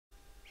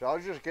So I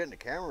was just getting the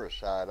camera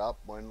set up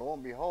when lo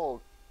and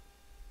behold,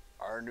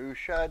 our new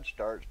shed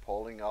starts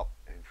pulling up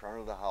in front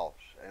of the house.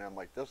 And I'm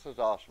like, this is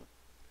awesome.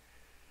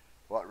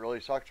 What really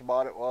sucks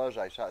about it was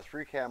I saw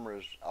 3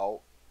 cameras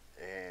out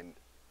and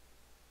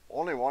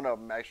only one of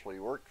them actually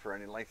worked for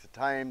any length of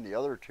time. The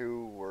other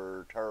 2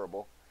 were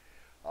terrible.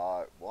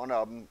 One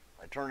of them,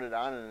 I turned it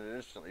on and it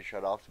instantly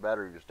shut off. The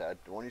battery was dead.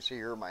 The one you see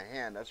here in my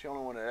hand, that's the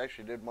only one that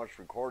actually did much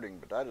recording,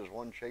 but that is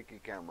one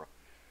shaky camera.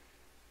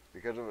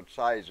 Because of its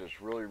size,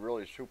 it's really,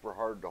 really super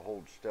hard to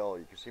hold still.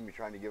 You can see me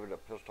trying to give it a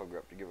pistol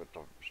grip to give it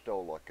the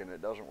still look, and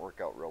it doesn't work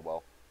out real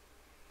well.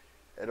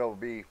 It'll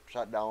be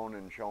set down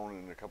and shown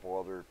in a couple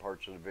other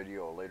parts of the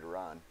video later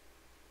on.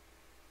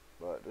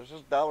 But this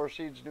is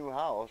DollarSeed's new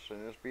house,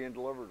 and it's being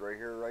delivered right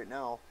here, right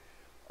now.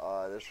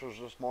 This was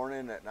this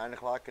morning at 9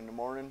 o'clock in the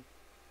morning.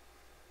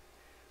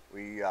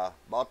 We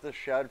bought this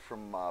shed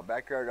from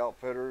Backyard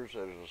Outfitters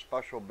as a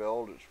special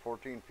build. It's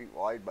 14 feet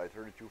wide by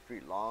 32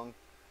 feet long.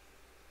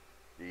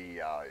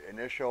 The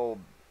initial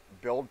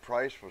build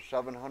price was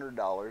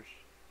 $700,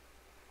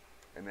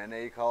 and then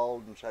they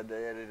called and said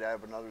they had to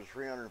have another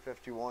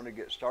 $351 to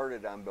get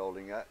started on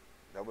building it.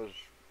 That was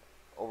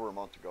over a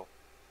month ago.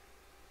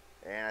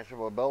 And I said,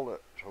 well, build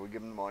it. So we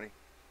give them the money.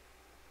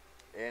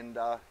 And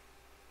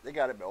they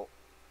got it built.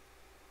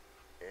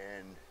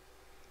 And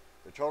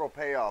the total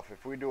payoff,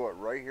 if we do it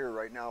right here,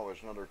 right now,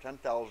 is another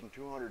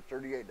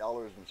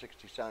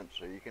 $10,238.60.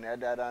 So you can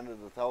add that onto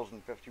the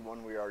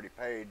 $1,051 we already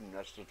paid, and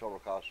that's the total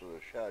cost of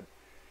the shed.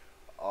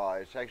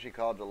 It's actually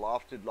called the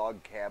Lofted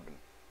Log Cabin.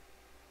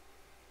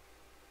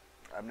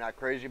 I'm not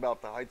crazy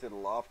about the height of the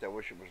loft. I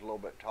wish it was a little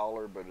bit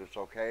taller, but it's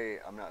okay.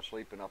 I'm not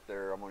sleeping up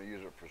there. I'm going to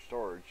use it for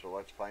storage, so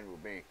that's fine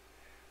with me.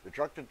 The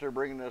truck that they're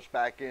bringing us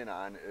back in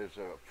on is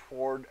a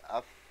Ford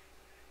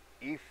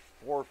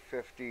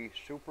E450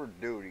 Super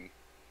Duty.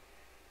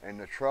 And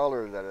the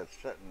trailer that it's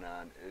sitting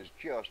on is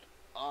just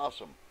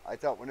awesome. I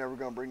thought when they were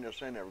going to bring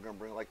this in, they were going to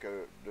bring like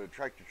the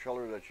tractor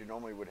trailer that you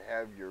normally would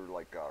have your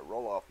like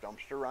roll-off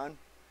dumpster on.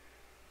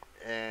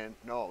 And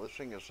no, this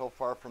thing is so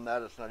far from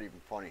that, it's not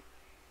even funny.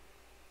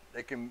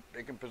 They can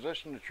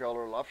position the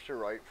trailer left to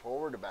right,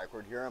 forward to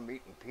backward. Here I'm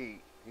meeting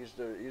Pete. He's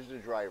the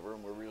driver,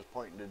 and we were just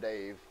pointing to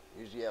Dave.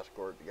 He's the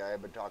escort, the guy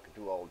I've been talking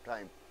to all the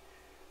time.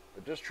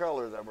 But this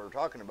trailer that we're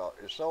talking about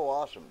is so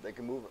awesome. They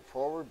can move it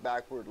forward,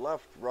 backward,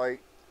 left,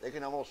 right. They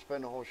can almost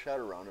spin the whole shed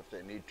around if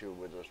they need to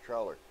with this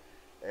trailer.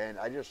 And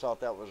I just thought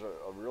that was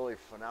a really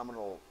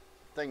phenomenal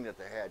thing that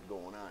they had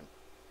going on.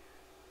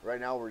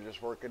 Right now we're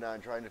just working on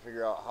trying to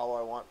figure out how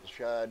I want the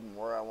shed and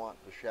where I want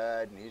the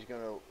shed, and he's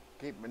going to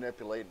keep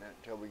manipulating it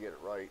until we get it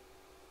right.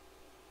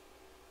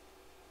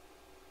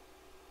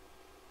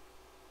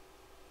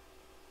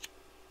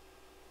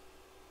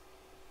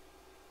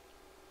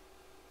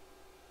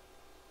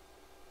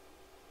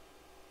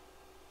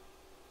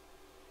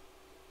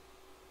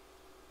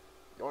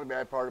 The only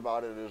bad part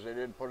about it is they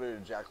didn't put it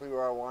exactly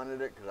where I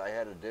wanted it, because I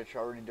had a ditch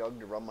already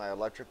dug to run my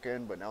electric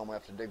in, but now I'm going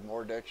to have to dig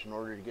more ditch in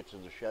order to get to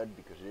the shed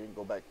because it didn't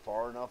go back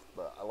far enough.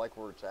 But I like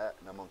where it's at,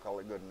 and I'm going to call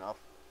it good enough.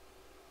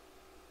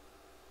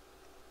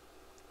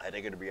 I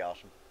think it'll be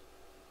awesome.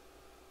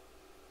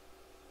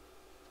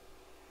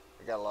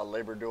 I got a lot of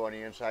labor to do on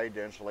the inside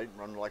to insulate and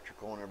run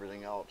electrical and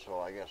everything else, so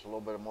I guess a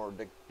little bit more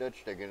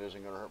ditch digging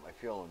isn't going to hurt my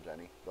feelings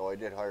any. Though I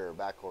did hire a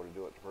backhoe to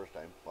do it the first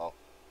time. Well,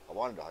 I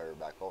wanted to hire a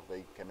backhoe.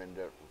 They came in and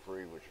did it for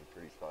free, which was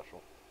pretty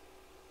special.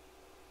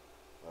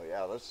 Oh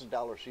yeah, this is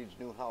DollarSeed's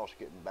new house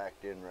getting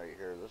backed in right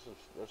here.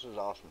 This is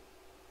awesome.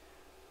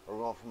 We're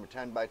going from a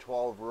 10 by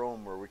 12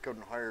 room where we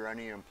couldn't hire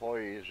any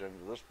employees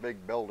into this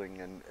big building,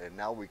 and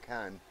now we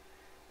can.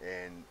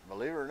 And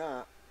believe it or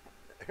not,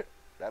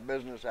 that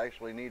business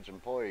actually needs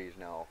employees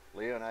now.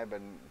 Leah and I have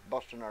been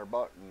busting our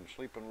butt and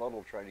sleeping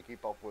little trying to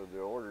keep up with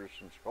the orders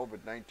since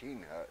COVID-19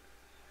 hit.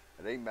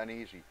 It ain't been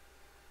easy.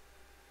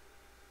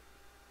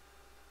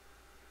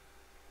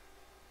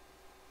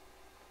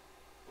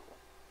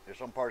 There's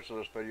some parts of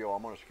this video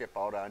I'm going to skip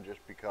out on just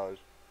because,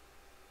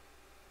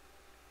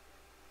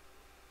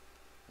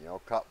 you know,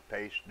 cut,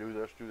 paste, do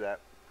this, do that.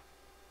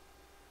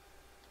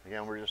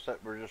 Again, we're just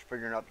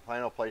figuring out the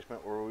final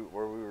placement where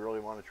we really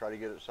want to try to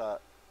get it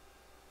set.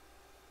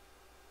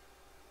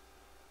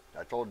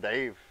 I told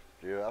Dave,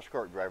 the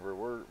escort driver,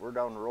 we're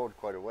down the road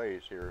quite a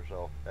ways here,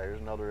 so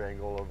there's another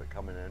angle of it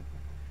coming in.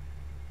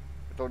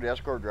 I told the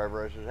escort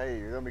driver, I said, hey,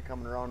 you're going to be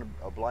coming around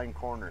a blind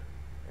corner,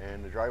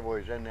 and the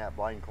driveway's in that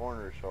blind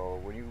corner, so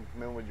when you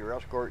come in with your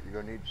escort, you're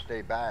going to need to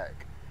stay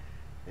back.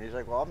 And he's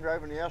like, well, I'm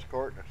driving the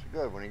escort. I said,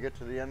 good. When you get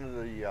to the end of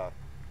the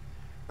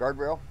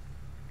guardrail,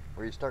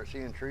 where you start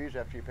seeing trees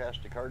after you pass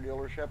the car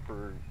dealership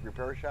or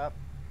repair shop,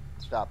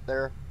 stop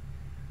there.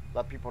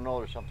 Let people know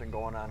there's something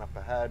going on up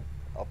ahead.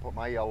 I'll put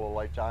my yellow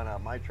lights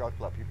on my truck,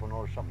 let people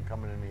know there's something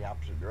coming in the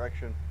opposite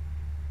direction.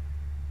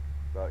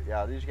 But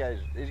yeah, these guys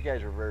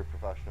are very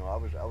professional. I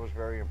was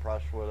very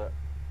impressed with it.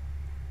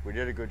 We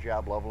did a good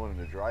job leveling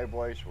the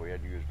driveway, so we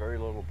had to use very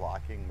little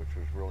blocking, which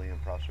was really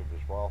impressive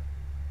as well.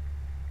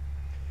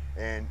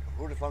 And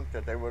who'd have thunk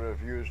that they would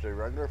have used a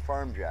regular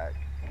farm jack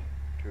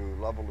to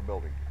level the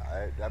building?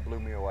 That blew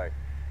me away.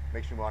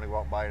 Makes me want to go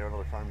out and buy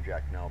another farm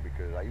jack now,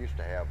 because I used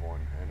to have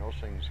one, and those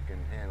things can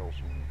handle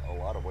a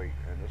lot of weight,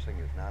 and this thing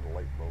is not a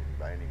light boat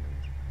by any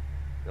means.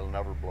 It'll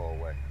never blow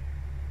away.